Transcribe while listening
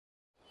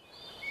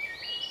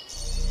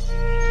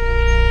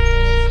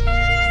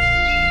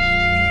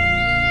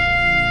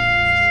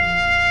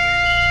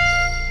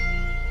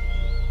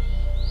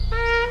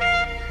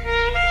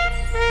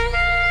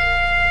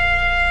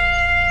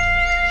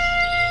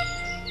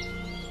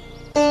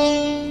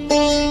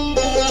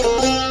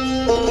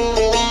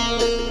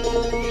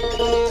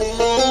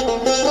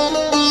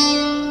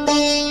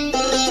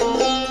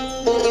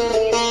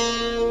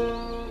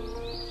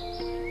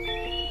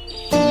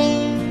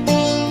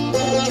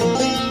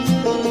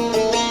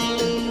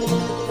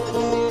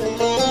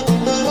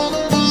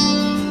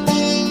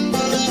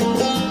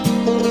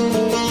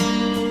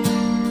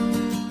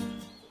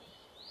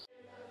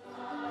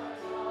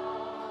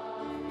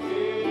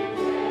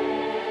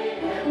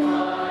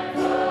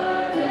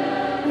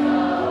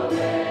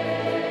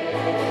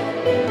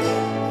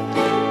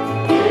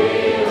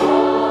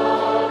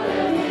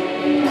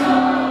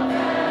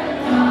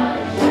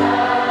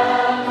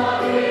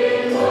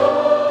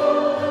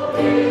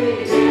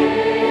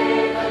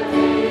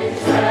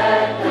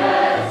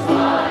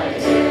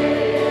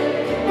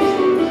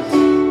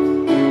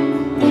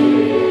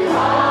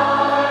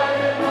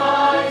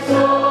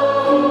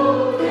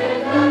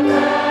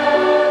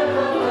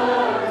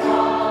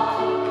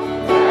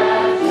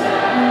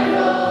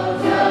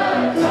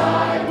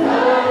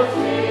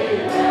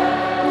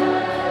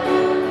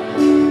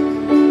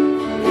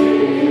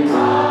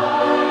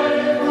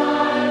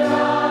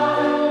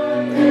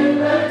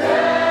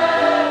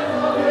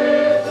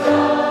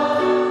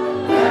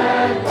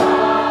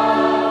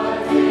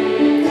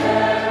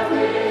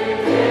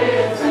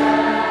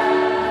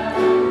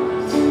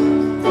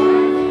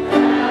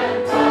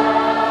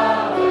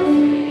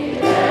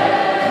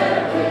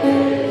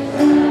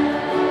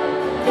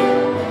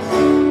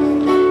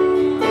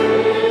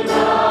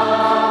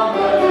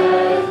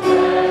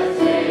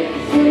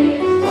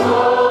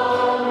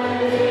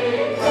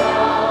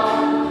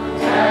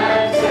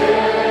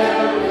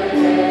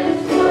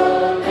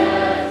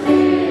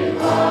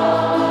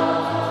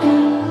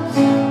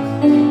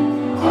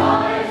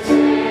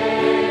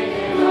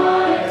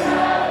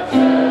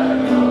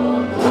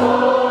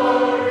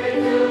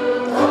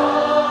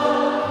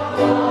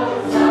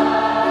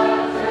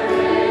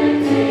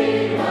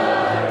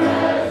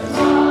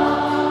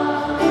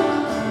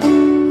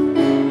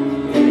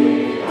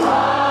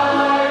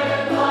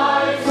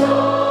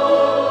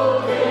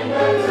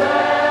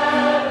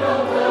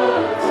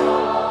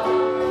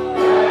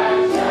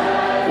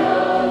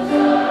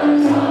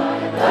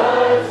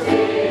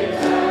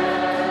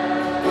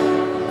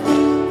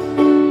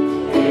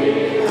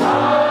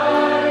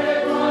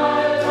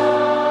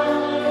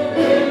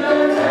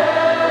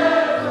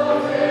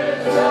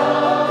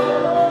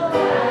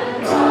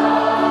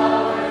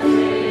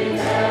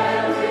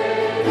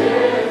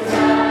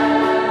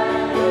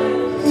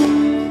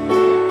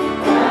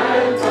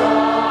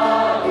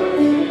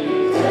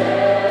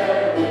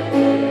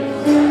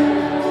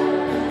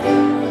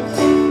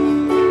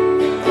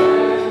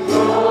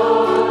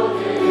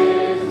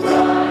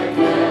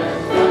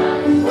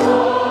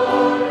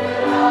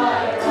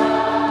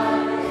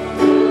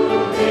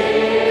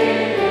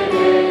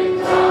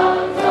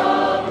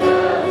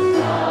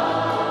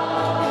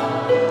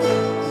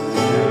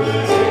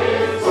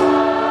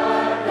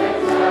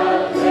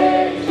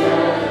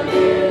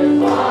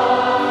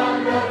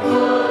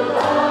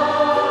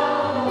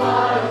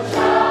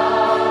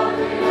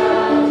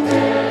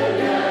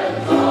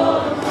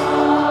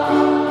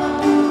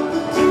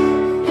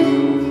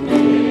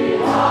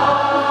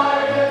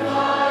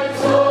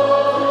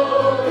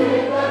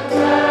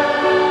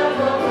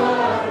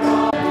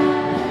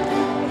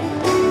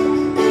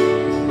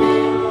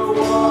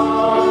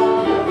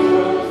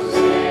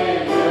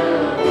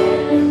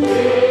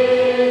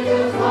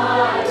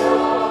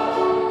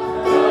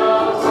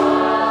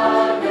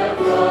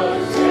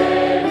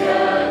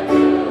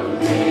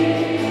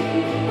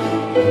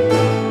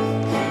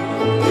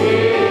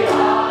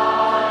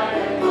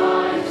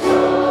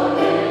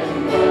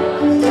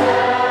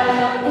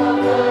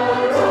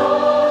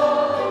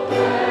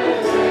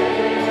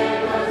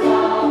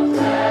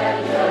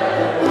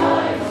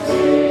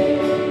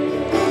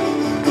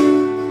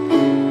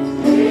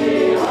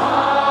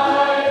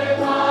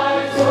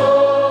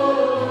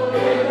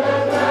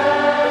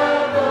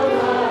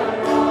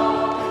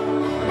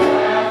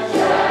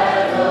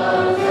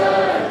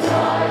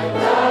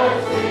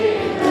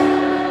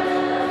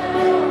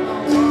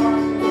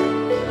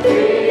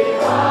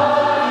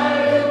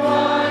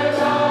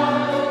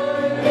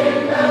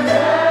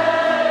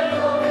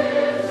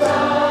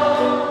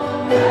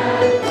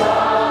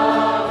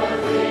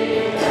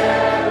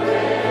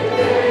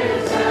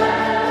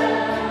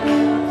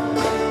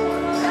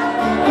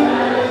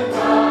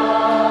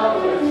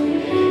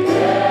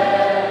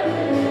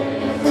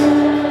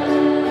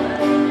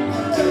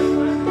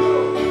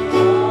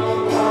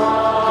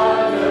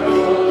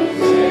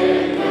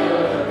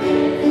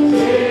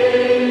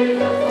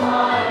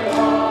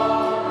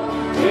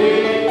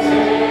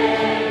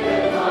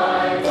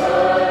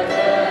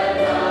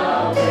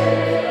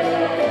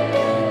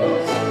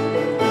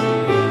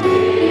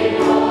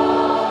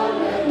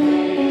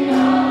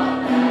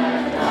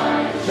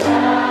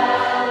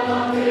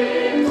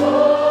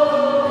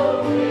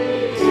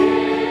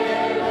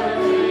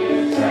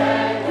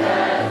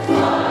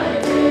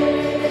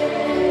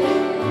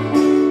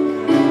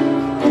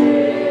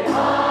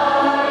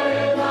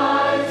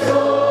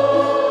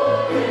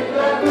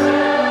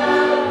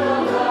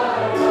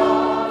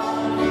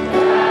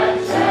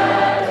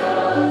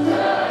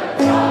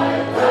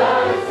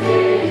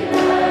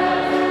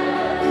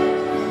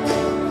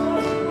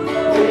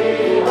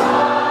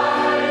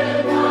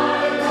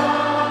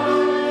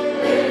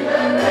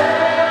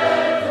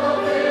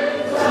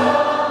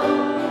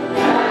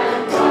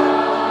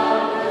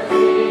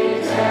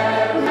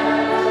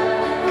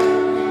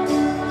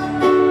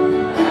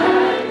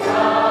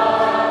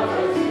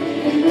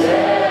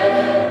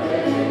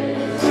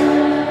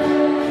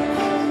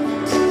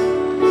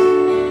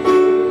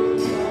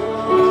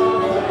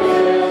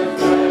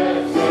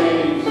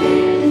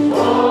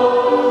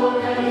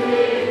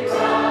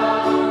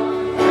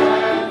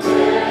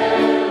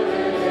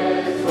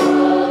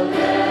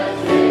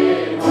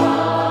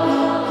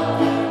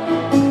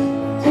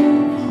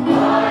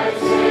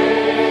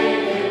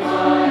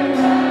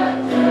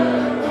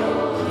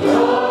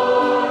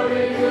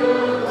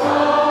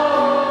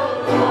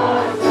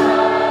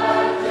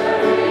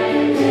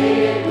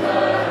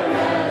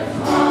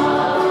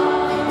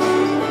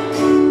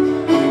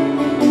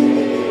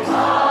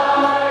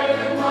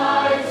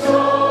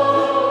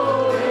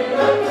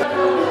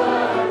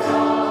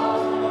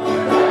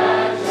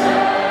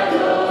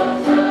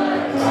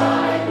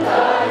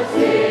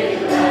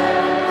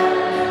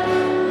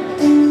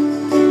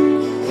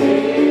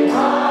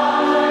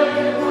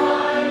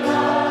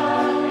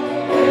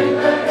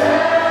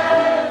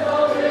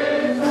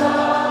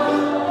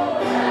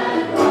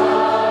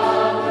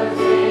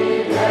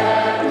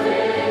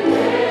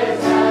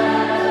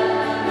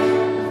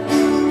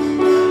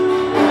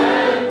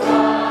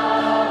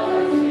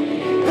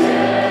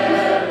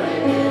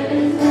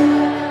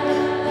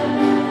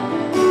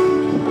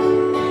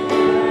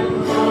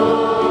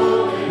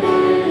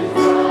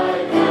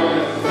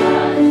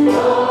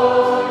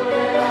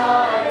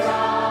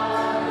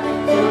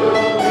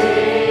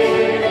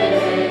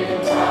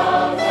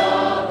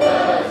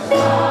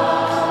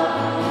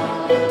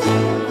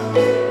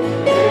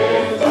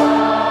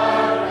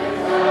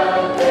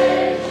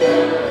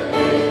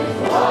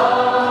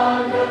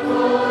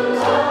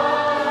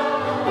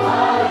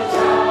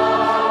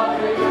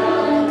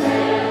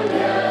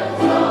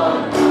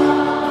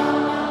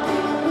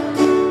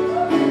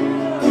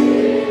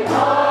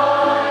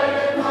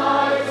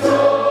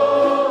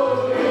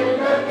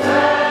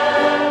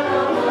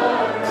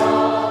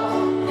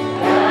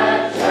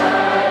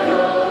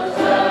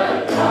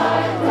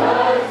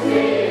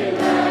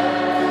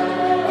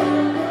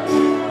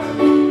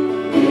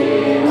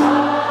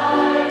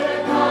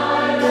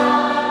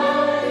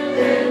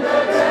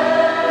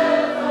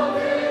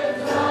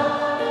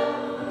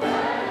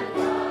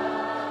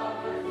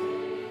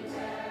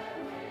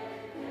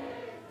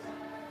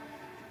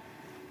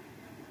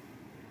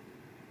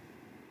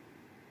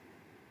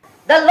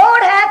the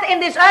Lord hath in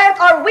this earth,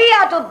 or we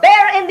are to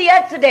bear in the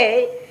earth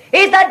today,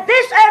 is that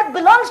this earth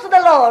belongs to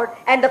the Lord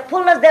and the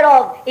fullness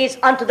thereof is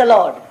unto the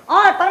Lord.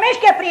 और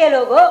परमेश्वर के प्रिय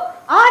लोगों,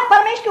 आज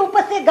परमेश्वर की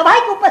उपस्थिति,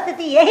 गवाही की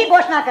उपस्थिति यही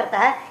घोषणा करता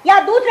है, या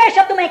दूसरे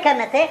शब्दों में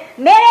कहने से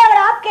मेरे और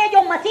आपके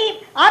जो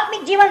मसीह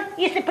आत्मिक जीवन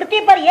इस पृथ्वी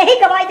पर यही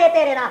गवाही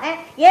देते रहना है,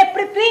 ये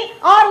पृथ्वी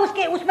और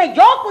उसके उसमें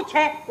जो कुछ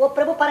है वो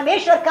प्रभु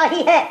परमेश्वर का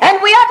ही है.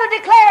 And we are to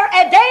declare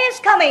a day is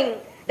coming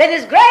that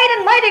His great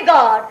and mighty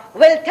God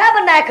will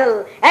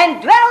tabernacle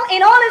and dwell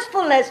in all His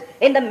fullness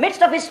in the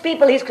midst of His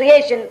people, His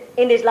creation,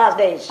 in these last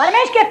days.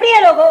 परमेश्वर के प्रिय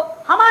लोगों,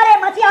 हमारे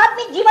मसीह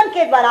आत्मिक जीवन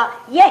के द्वारा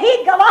यही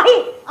गवाही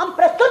हम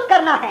प्रस्तुत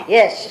करना है.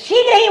 Yes.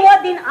 शीघ्र ही वो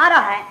दिन आ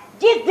रहा है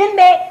जिस दिन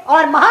में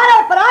और महान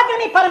और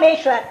पराक्रमी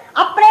परमेश्वर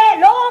अपने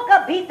लोगों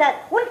के भीतर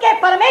उनके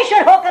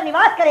परमेश्वर होकर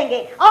निवास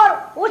करेंगे और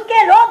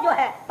उसके लोग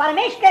जो है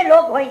परमेश्वर के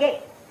लोग होंगे.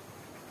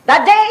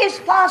 That day is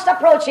fast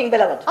approaching,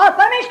 beloved. और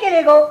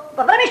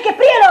परमेश्वर के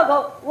प्रिय लोगों,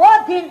 वो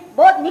दिन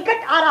बहुत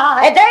निकट आ रहा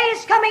है. A day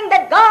is coming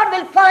that God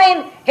will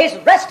find His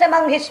rest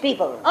among His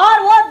people. और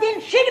वो दिन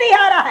शीघ्र ही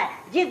आ रहा है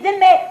जिस दिन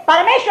में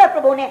परमेश्वर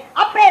प्रभु ने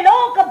अपने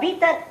लोगों के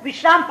भीतर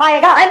विश्राम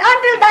पाएगा. And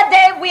until that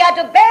day we are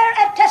to bear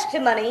a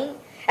testimony,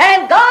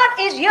 and God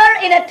is here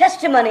in a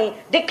testimony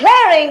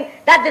declaring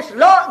that this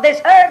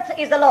earth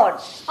is the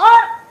Lord's.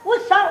 और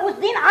उस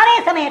दिन आने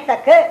समय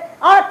तक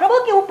और प्रभु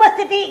की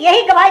उपस्थिति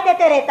यही गवाही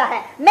देते रहता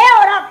है. मैं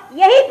और आप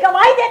यही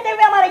गवाही देते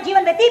हुए हमारे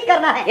जीवन व्यतीत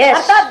करना है. Yes.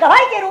 अर्थात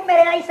गवाही के रूप में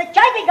रहना, इस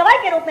सच्चाई की गवाही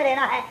के रूप में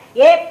रहना है.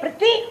 ये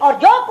पृथ्वी और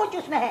जो कुछ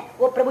उसमें है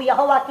वो प्रभु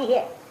यहोवा की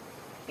है.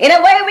 In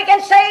a way we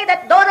can say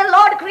that though the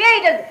Lord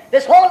created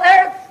this whole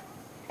earth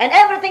and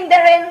everything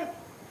therein,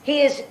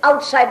 He is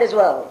outside this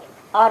world.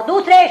 और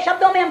दूसरे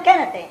शब्दों में हम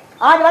कहते हैं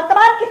आज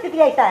वर्तमान की स्थिति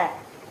ऐसा है,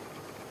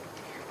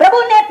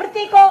 प्रभु ने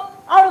पृथ्वी को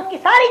और उसकी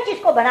सारी चीज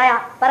को बनाया,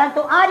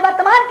 परंतु आज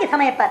वर्तमान के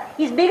समय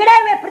पर इस बिगड़े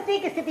हुए पृथ्वी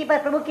की स्थिति पर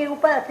प्रभु की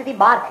उपस्थिति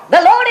बाहर है.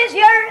 The Lord is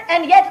here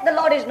and yet the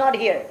Lord is not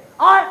here.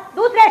 और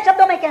दूसरे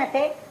शब्दों में कहते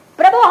हैं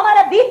प्रभु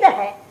हमारे भीतर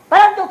है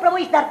परंतु प्रभु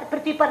इस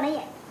पृथ्वी पर नहीं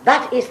है.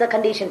 That is the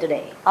condition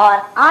today.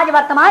 और आज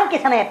वर्तमान के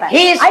समय पर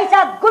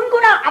ऐसा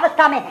गुनगुना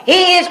अवस्था में है.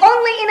 He is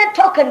only in a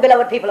token,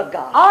 beloved people of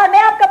God. और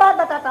मैं आपको बात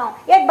बताता हूँ,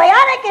 एक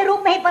बयान के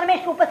रूप में ही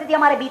परमेश्वर की उपस्थिति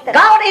हमारे भीतर.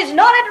 God is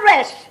not at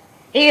rest.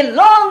 He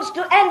longs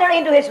to enter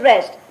into His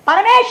rest.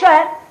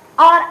 परमेश्वर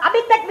और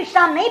अभी तक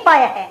विश्राम नहीं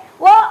पाया है,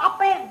 वो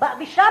अपने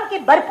विश्राम की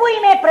भरपूरी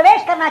में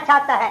प्रवेश करना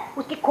चाहता है,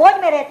 उसकी खोज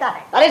में रहता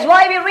है. That is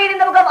why we read in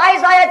the book of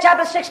Isaiah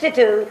chapter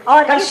 62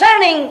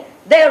 concerning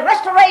their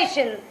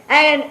restoration,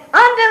 and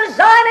until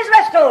Zion is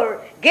restored,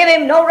 give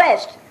him no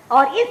rest.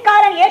 और इस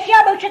कारण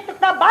यशायाह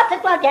भविष्यद्वक्ता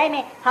 62 अध्याय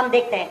में हम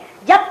देखते हैं,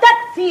 जब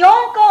तक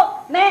सिय्योन को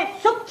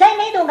मैं सुख चैन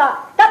नहीं दूंगा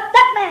तब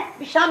तक मैं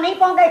विश्राम नहीं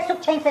पाऊंगा, एक सुख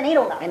चैन से नहीं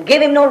रहूंगा. And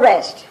give him no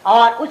rest.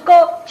 और उसको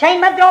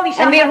चैन मत दो,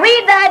 विश्राम. And we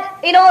read that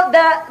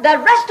the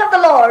rest of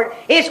the Lord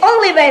is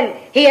only when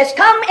He has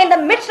come in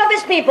the midst of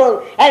His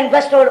people and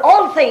restored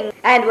all things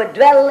and would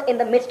dwell in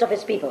the midst of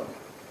His people.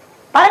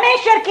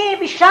 परमेश्वर की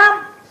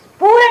विश्राम,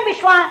 पूर्ण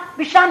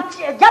विश्राम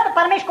जब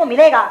परमेश्वर को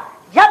मिलेगा,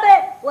 जब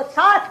वो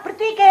साथ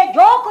पृथ्वी के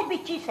जो कुछ भी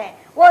चीज है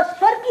वो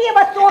स्वर्गीय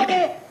वस्तुओं के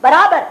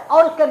बराबर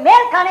और उसके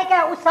मेल खाने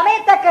के उस समय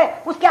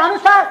तक उसके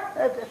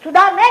अनुसार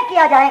सुधार न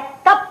किया जाए,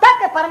 तब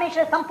तक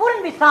परमेश्वर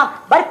संपूर्ण विश्राम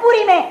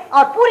भरपूरी में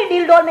और पूरी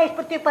डीलडोल में इस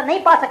पृथ्वी पर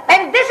नहीं पा सकता.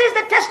 And this is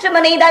the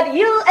testimony that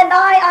you and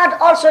I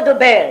are also to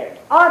bear.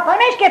 और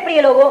परमेश्वर के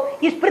प्रिय लोगों,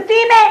 इस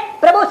पृथ्वी में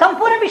प्रभु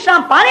संपूर्ण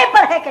विश्राम पाने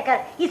पर है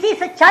कहकर इसी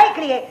सच्चाई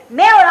के लिए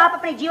मैं और आप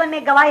अपने जीवन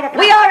में गवाही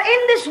रखना. We are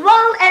in this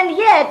world and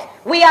yet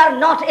we are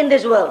not in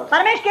this world.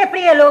 परमेश्वर के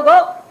प्रिय लोगों,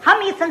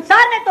 हम इस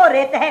संसार में तो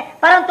रहते हैं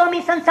परंतु हम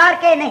इस संसार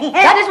के नहीं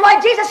हैं. That is why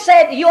Jesus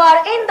said, "You are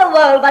in the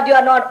world, but you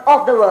are not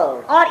of the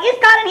world." और इस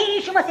कारण ही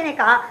यीशु मसीह ने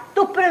कहा,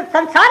 तू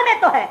संसार में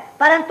तो है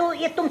परंतु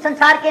ये तुम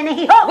संसार के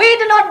नहीं हो. We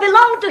do not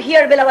belong to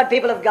here, beloved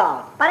people of God.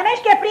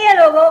 परमेश्वर के प्रिय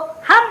लोगों,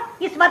 हम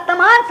इस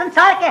वर्तमान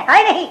संसार के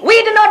है नहीं. We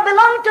do not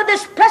belong to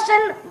this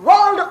present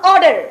world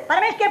order,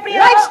 परमेश्वर के प्रिय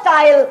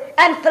lifestyle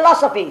and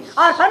philosophies.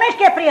 और परमेश्वर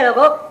के प्रिय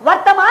लोगों,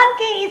 वर्तमान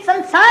की इस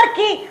संसार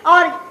की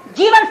और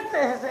जीवन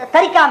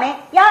तरीका में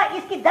या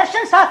इसकी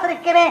दर्शन शास्त्र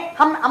के में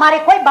हम हमारे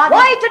कोई बात.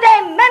 Why today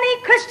many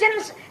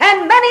Christians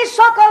and many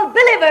so-called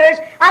believers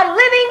are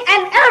living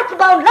an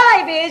earthbound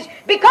life is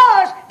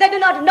because they do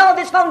not know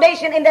this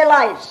foundation in their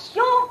lives.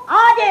 क्यों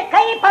आज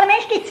कई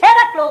परमेश्वर की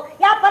सेवक लोग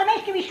या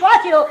परमेश्वर की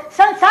विश्वासी लोग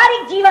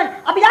सांसारिक जीवन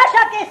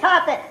अभिलाषा के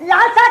साथ,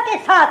 लालसा के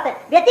साथ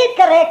व्यतीत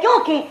कर रहे हैं,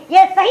 क्योंकि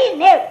ये सही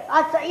नेव,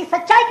 इस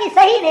सच्चाई की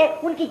सही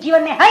नेव उनकी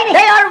जीवन में है नहीं.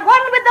 They are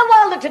one with the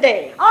world today.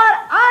 और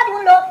आज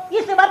उन लोग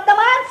इस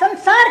वर्तमान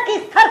संसार की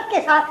स्तर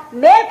के साथ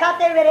मेल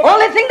खाते हुए रहते हैं.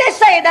 Only thing they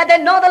say that they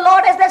know the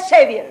Lord as their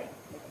Savior.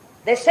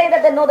 They say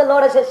that they know the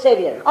Lord as their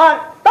Savior. और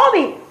तो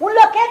भी उन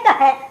लोग कहता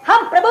है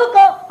हम प्रभु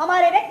को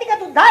हमारे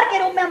व्यक्तिगत उद्धार के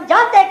रूप में हम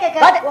जानते हैं कि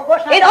वो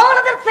But in all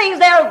other things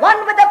they are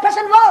one with the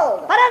present world.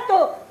 परंतु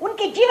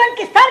उनकी जीवन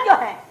की स्तर जो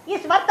है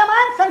इस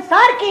वर्तमान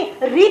संसार की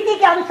रीति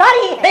के अनुसार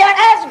ही है. They are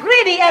as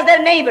greedy as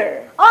their neighbor.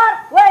 और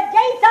वह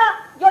जैसा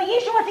जो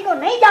यीशु मसीह को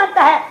नहीं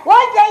जानता है, वो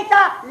जैसा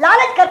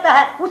लालच करता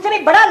है, उससे भी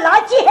बड़ा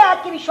लालची है आज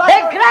की विश्वास.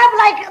 They grab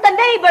like the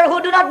neighbor who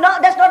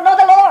does not know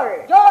the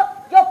Lord.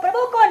 जो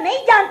प्रभु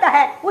नहीं जानता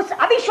है, उस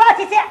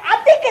अविश्वासी से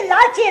अधिक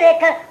लालची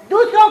रहकर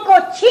दूसरों को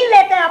छीन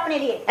लेते हैं अपने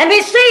लिए। And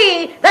we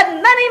see that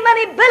many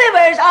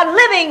believers are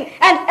living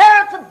an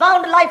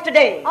earth-bound life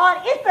today.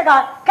 और इस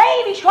प्रकार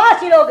कई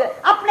विश्वासी लोग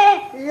अपने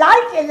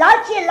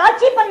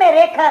लालचीपन में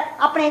रहकर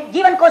अपने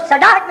जीवन को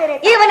सड़ाहट में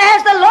रहते हैं। Even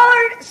as the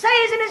Lord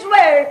says in His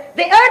Word,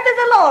 the earth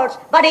is the Lord's,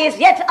 but He is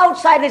yet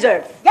outside His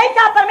earth.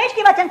 जैसा परमेश्वर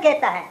की वचन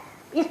कहता है,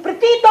 इस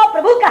पृथ्वी तो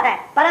प्रभु का है,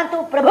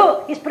 परंतु प्रभु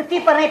इस पृथ्वी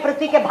पर नहीं,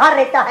 पृथ्वी के बाहर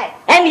रहता है।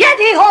 And yet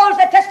He holds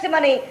the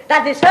testimony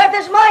that this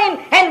earth is mine,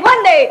 and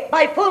one day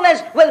my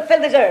fullness will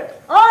fill this earth.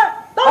 और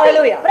तो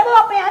Hallelujah. प्रभु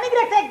अपने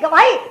अनुग्रह से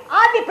गवाही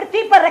आज भी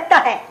पृथ्वी पर रखता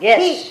है Yes.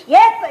 कि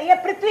ये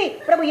पृथ्वी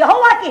प्रभु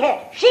यहोवा की है,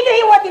 शीघ्र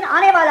ही वो दिन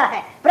आने वाला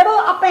है। प्रभु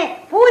अपने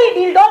पूरी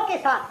डीलडोल के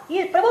साथ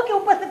इस प्रभु की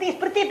उपस्थिति इस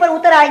पृथ्वी पर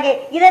उतर आएंगे,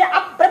 इधर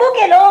अब प्रभु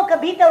के लोगों के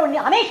भीतर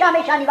हमेशा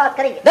हमेशा निवास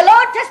करेंगे। The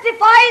Lord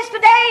testifies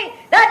today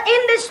that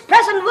in this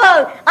present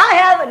world I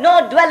have no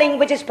dwelling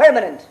which is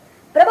permanent.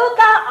 प्रभु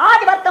का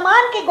आज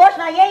वर्तमान की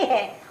घोषणा यही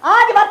है,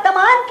 आज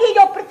वर्तमान की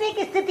जो पृथ्वी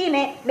की स्थिति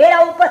में मेरा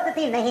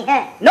उपस्थिति नहीं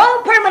है। No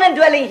permanent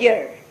dwelling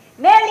here.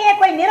 मेरे लिए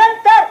कोई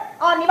निरंतर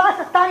और निवास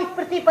स्थान इस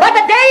पृथ्वी पर But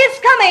the day is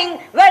coming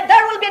where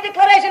there will be a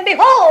declaration,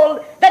 behold,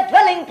 the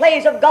dwelling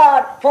place of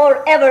God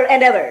forever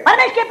and ever.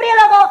 परमेश्वर के प्रिय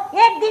लोगों,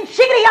 एक दिन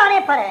शीघ्र ही आने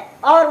पर है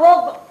और वो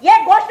ये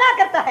घोषणा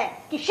करता है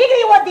कि शीघ्र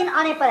ही वो दिन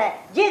आने पर है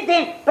जिस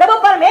दिन प्रभु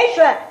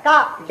परमेश्वर का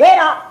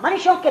डेरा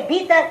मनुष्यों के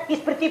भीतर इस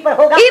पृथ्वी पर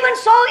होगा।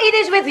 Even so it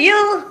is with you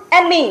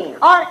and me.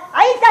 और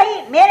ऐसा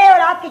ही मेरे और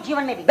आपके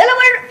जीवन में भी।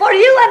 Beloved, for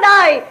you and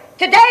I,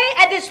 today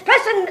at this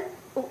present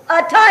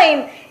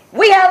time,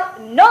 we have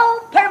no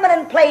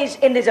permanent place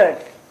in this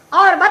earth.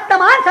 और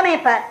वर्तमान समय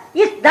पर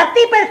इस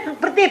धरती पर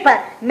पृथ्वी पर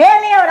मेरे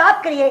लिए और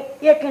आपके लिए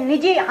एक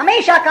निजी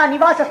हमेशा का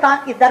निवास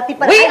स्थान इस धरती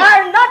पर We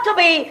are not to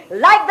be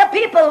like the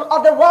people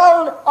of the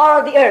world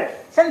or the earth.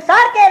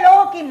 संसार के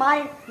लोगों की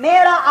मान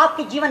मेरा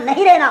आपके जीवन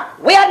नहीं रहना।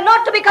 We are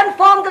not to be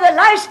conformed to the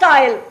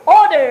lifestyle,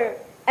 order,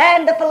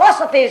 and the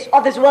philosophies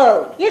of this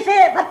world. इस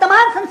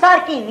वर्तमान संसार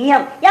की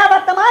नियम या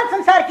वर्तमान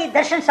संसार की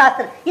दर्शन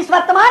शास्त्र, इस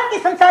वर्तमान की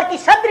संसार की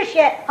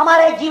सदृश्य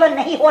हमारा जीवन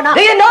नहीं होना।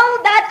 Do you know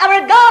that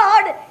our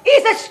God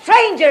is a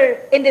stranger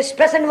in this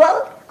present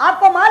world?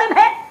 आपको मालूम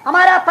है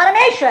हमारा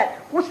परमेश्वर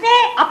उसने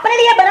अपने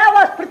लिए बना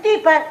हुआ पृथ्वी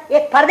पर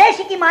एक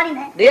परदेशी की मानिन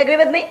है। Do you agree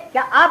with me?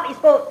 क्या आप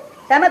इसको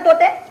सहमत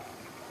होते हैं?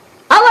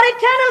 Our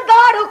eternal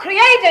God who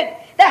created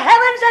the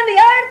heavens and the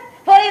earth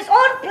for His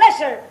own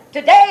pleasure,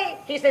 today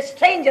He is a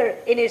stranger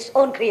in His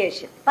own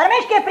creation.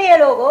 परमेश्वर के प्रिय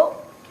लोगों,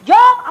 जो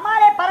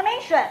हमारे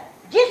परमेश्वर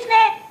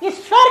जिसने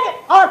इस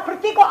स्वर्ग और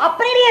पृथ्वी को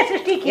अपने लिए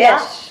सृष्टि किया,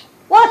 Yes.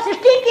 वो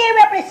सृष्टि किए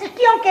हुए अपनी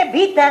सृष्टियों के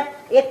भीतर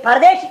एक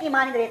परदेशी की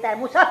मानिंद रहता है,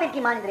 मुसाफिर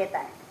की मानिंद रहता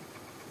है।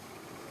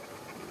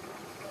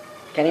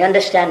 Can you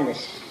understand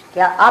this?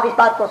 क्या आप इस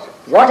बात को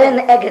What an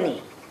agony.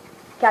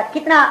 क्या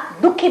कितना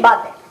दुख की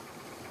बात है,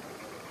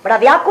 बड़ा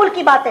व्याकुल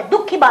की बात है,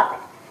 दुख की बात है।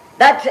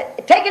 That,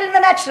 take it in the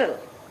natural.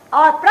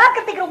 और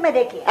प्राकृतिक रूप में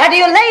देखिए, And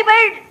you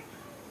labored,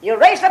 you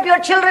raised up your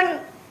children,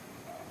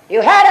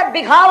 you had a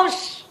big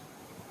house,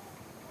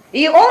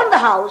 you owned the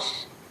house,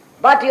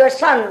 but your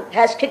son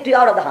has kicked you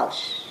out of the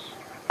house.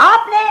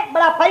 आपने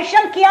बड़ा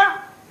परिश्रम किया,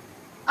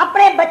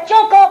 अपने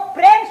बच्चों को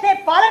प्रेम से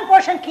पालन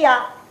पोषण किया।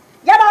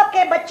 जब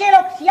आपके बच्चे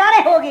लोग सियाने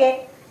हो गए,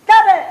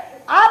 तब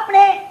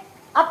आपने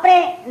अपने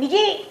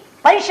निजी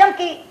परिश्रम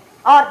की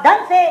और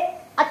धन से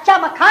अच्छा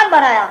मकान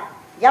बनाया।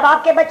 जब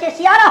आपके बच्चे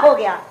सियाना हो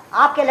गया,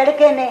 आपके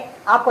लड़के ने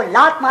आपको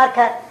लात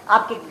मारकर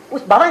आपके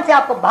उस भवन से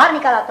आपको बाहर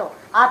निकाला, तो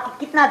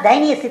आपकी कितना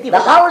दयनीय स्थिति The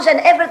होगी। house and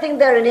everything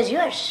therein is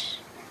yours.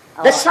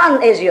 The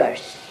son is yours.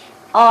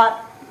 और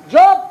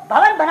जो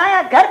भवन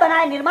बनाया, घर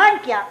बनाया, निर्माण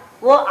किया,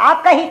 वो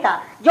आपका ही था।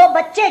 जो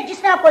बच्चे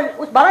जिसने आपको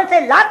उस भवन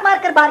से लात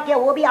मारकर बाहर किया,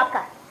 वो भी आपका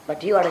है।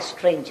 But you are a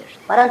stranger.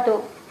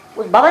 परंतु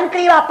उस भवन के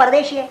लिए आप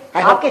परदेशी है,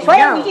 आपके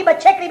स्वयं निजी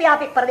बच्चे के लिए भी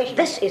आप एक परदेशी।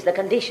 This is the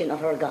condition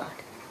of our God.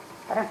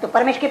 परंतु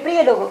परमेश्वर के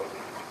प्रिय लोगों,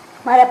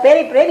 हमारा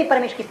प्रेमी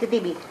परमेश्वर की स्थिति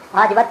भी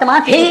आज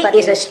वर्तमान He स्थिति पर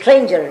is a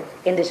stranger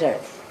in this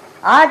earth.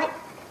 आज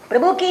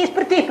प्रभु की इस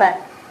पृथ्वी पर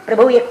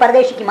प्रभु एक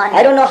परदेशी की मानी।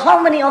 I don't know how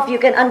many of you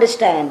can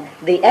understand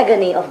the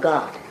agony of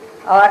God.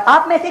 और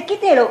आप में से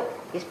कितने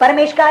लोग इस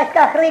परमेश्वर का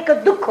इसका हृदय का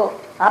दुख को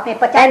आपने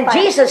पहचान And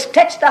पाया। Jesus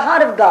touched the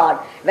heart of God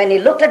when He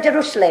looked at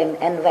Jerusalem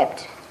and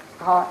wept.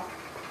 और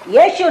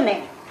यीशु ने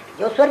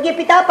जो स्वर्गीय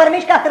पिता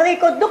परमेश्वर का हृदय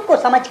को दुख को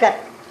समझकर,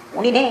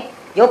 उन्हें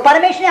जो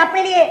परमेश्वर ने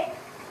अपने लिए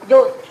जो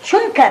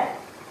चुनकर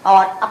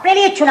और अपने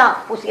लिए चुना,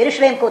 उस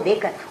यरूशलेम को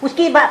देखकर,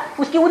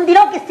 उसकी उन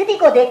दिनों की स्थिति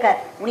को देखकर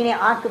उन्हें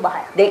आंसू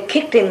बहाया। They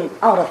kicked Him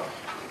out of.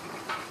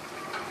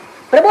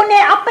 प्रभु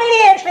ने अपने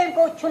लिए यरूशलेम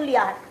को चुन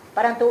लिया है,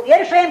 परंतु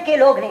यरूशलेम के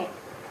लोग ने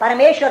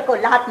परमेश्वर को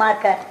लात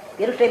मारकर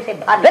यरूशलेम से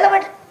भाग।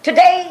 Beloved,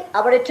 today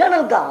our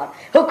eternal God,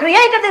 who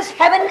created this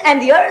heaven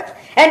and the earth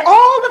and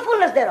all the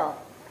fullness thereof,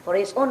 for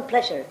His own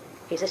pleasure,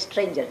 He is a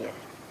stranger here.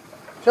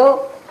 जो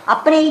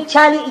अपनी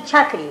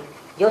इच्छा के लिए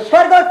जो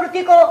स्वर्ग और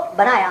पृथ्वी को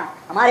बनाया,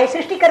 हमारे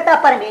सृष्टिकर्ता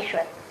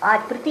परमेश्वर आज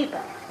पृथ्वी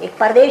पर एक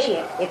परदेशी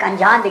है, एक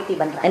अनजान व्यक्ति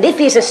बन रहा है। And if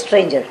He is a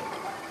stranger,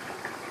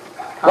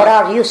 what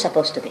are you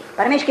supposed to be?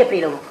 परमेश्वर के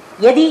प्रिय लोगों,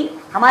 यदि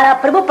हमारा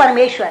प्रभु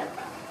परमेश्वर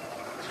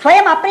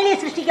स्वयं अपने लिए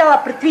सृष्टि किया हुआ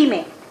पृथ्वी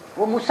में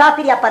वो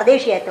मुसाफिर या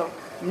परदेशी है, तो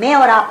मैं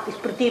और आप इस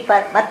पृथ्वी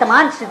पर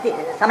वर्तमान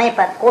समय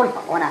पर कौन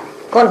होना है?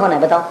 कौन होना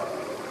है बताओ?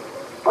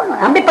 कौन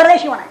होना? हम भी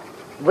परदेशी होना है।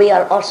 We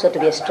are also to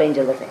be a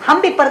stranger with him.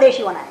 हम भी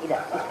परदेशी होना है इधर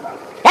इस पृथ्वी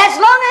पर। As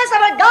long as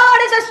our God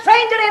is a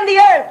stranger in the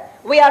earth,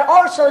 we are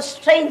also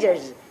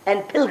strangers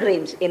and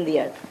pilgrims in the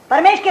earth.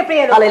 परमेश्वर के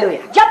प्रिय लोग,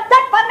 Hallelujah. जब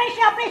तक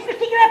परमेश्वर ने अपनी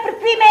सृष्टि की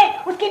पृथ्वी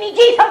में, उसकी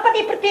निजी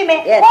संपत्ति पृथ्वी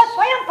में, Yes. वो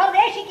स्वयं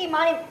परदेशी की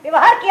माने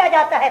व्यवहार किया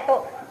जाता है, तो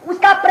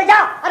उसका प्रजा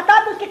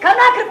अर्थात उसकी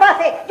करुणा कृपा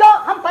से जो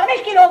हम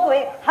परमेश्वर के लोग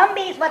हुए, हम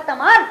भी इस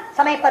वर्तमान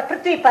समय पर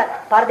पृथ्वी पर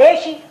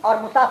परदेशी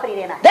और मुसाफिर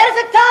रहना है। There is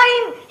a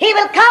time he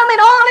will come in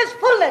all his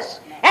fullness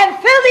and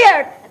fill the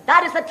earth.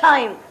 That is the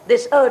time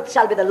this earth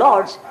shall be the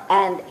Lord's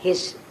and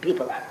his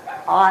people.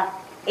 और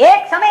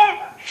एक समय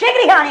शीघ्र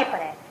ही आने पर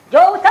है, जो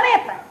उस समय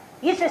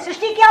पर इस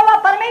सृष्टि किया हुआ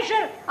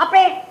परमेश्वर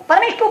अपने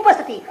परमेश्वर की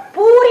उपस्थिति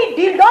पूरी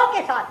डीलडोल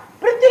के साथ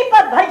पृथ्वी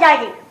पर भर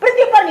जाएगी,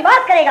 पृथ्वी पर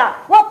निवास करेगा।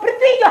 वो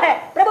पृथ्वी जो है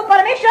प्रभु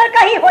परमेश्वर का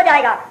ही हो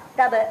जाएगा,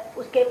 तब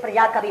उसके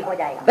प्रजा का भी हो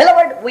जाएगा।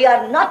 Beloved, we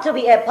are not to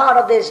be a part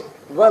of this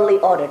worldly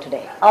order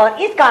today.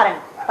 और इस कारण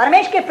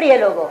परमेश्वर के प्रिय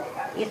लोगों,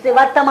 इस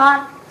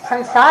वर्तमान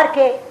संसार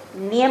के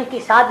नियम की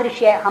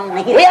सादृश्य हम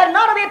नहीं We are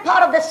not to be a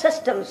part of the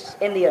systems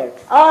in the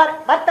earth. और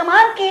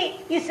वर्तमान की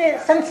इस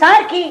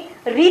संसार की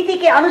रीति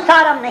के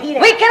अनुसार हम नहीं We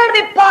रहे। cannot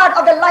be part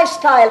of the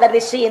lifestyle that we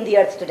see in the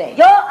earth today.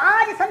 जो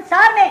आज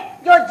संसार में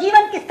जो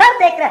जीवन की स्तर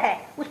देख रहे हैं,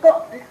 उसको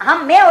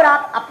हम मैं और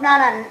आप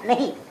अपनाना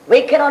नहीं।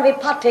 We cannot be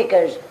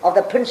partakers of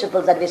the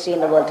principles that we see in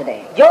the world today.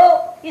 जो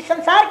इस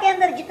संसार के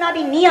अंदर जितना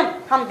भी नियम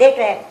हम देख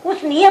रहे हैं,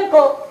 उस नियम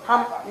को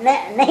हम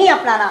नहीं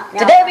अपनाना।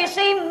 Today we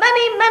see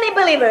many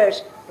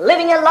believers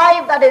living a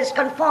life that is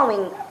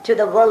conforming to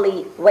the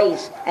worldly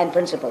ways and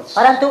principles.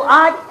 परंतु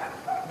आज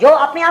जो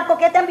अपने आप को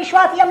कहते हैं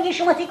विश्वासी, हम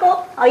यीशु मसीह को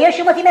और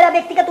यीशु मसीह मेरा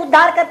व्यक्तिगत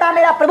उद्धार करता,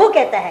 मेरा प्रभु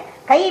कहते हैं,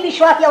 कई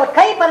विश्वासी और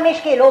कई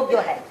परमेश्वर के लोग जो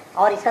है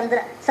और इस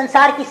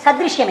संसार की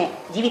सदृश्य में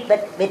जीवित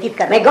व्यतीत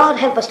कर रहे May हैं। God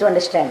help us to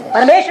understand this.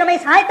 परमेश्वर में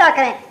सहायता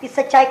करें इस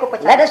सच्चाई को Let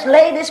पहचानने। us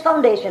lay these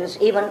foundations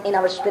even in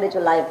our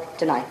spiritual life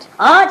tonight.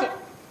 आज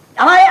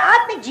हमारे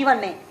आत्मिक जीवन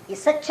में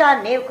इस सच्चा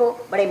नेव को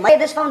बड़े Lay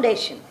this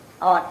foundation.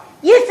 और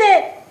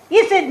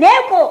इस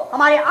नेव को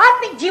हमारे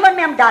आत्मिक जीवन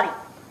में हम डालें।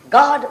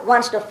 God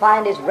wants to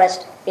find his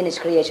rest in his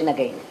creation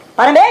again.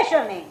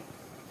 परमेश्वर ने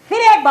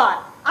फिर एक बार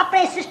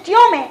अपने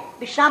सृष्टियों में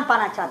विश्राम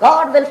पाना चाहता है।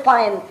 God will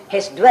find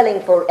his dwelling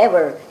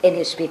forever in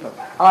his people.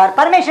 और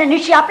परमेश्वर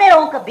निश्चय अपने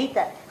लोगों के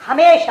भीतर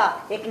हमेशा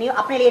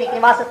अपने लिए एक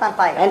निवास स्थान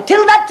पाएगा।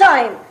 Until that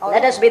time,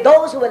 let us be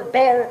those who will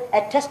bear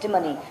a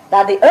testimony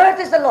that the earth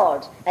is the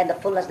Lord's and the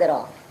fullness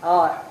thereof.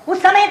 और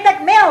उस समय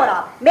तक मैं और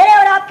आप, मेरे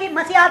और आपकी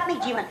मसीह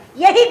आत्मिक जीवन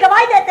यही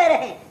गवाही देते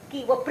रहे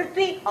कि वो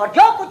पृथ्वी और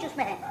जो कुछ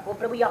उसमें है वो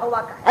प्रभु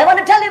यहोवा का है। I want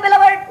to tell you,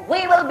 beloved,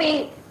 we will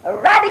be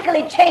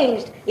radically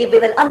changed if we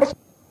will understand.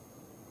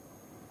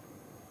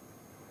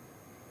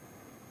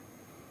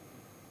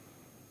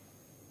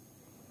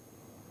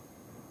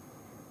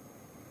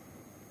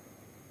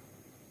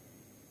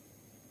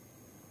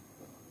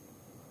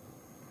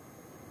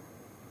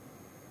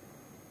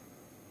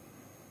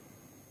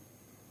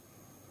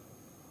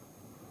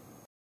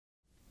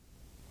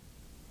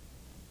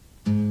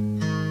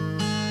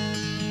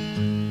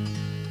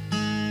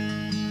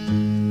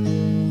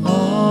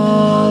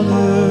 All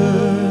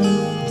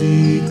earth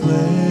declares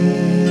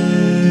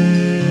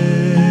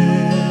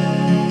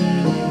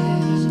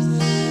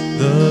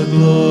the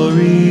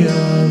glory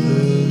of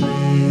the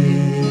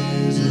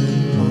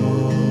risen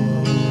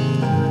Lord.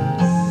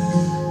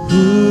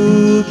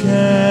 Who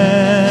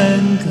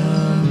can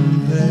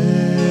compare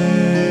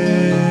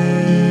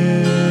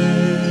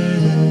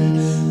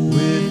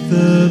with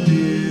the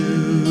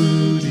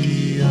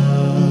beauty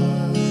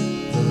of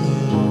the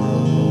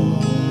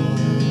Lord?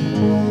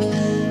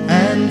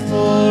 And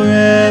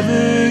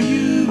forever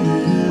you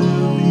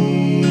will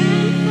be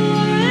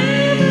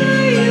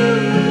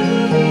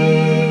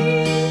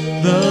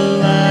the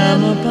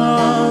Lamb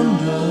upon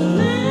the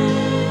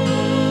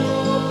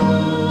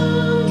throne.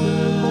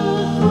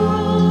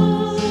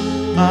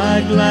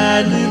 I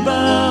gladly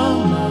bow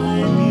my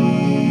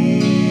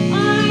knee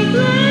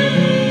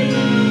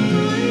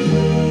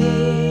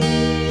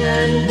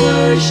and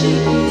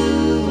worship you.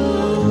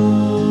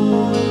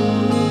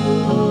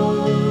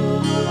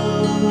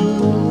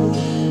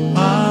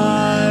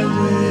 I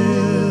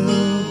will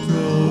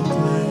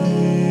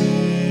proclaim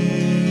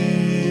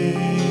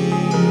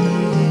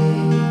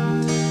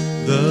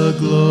the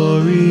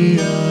glory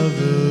of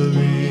the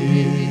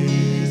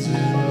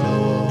risen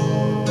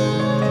Lord,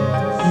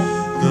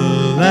 the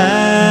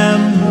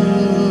Lamb who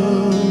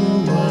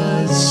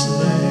was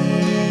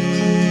slain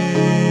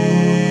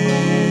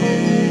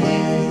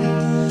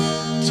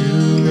to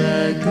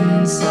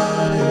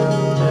reconcile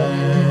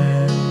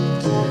man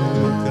to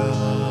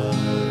God.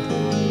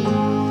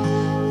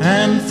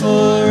 And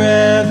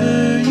forever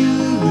you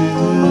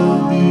will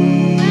be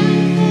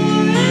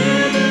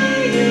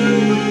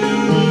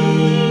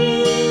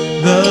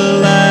the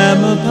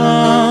Lamb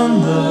upon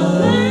the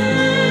throne.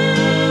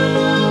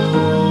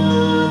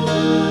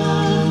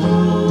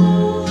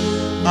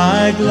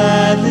 I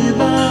gladly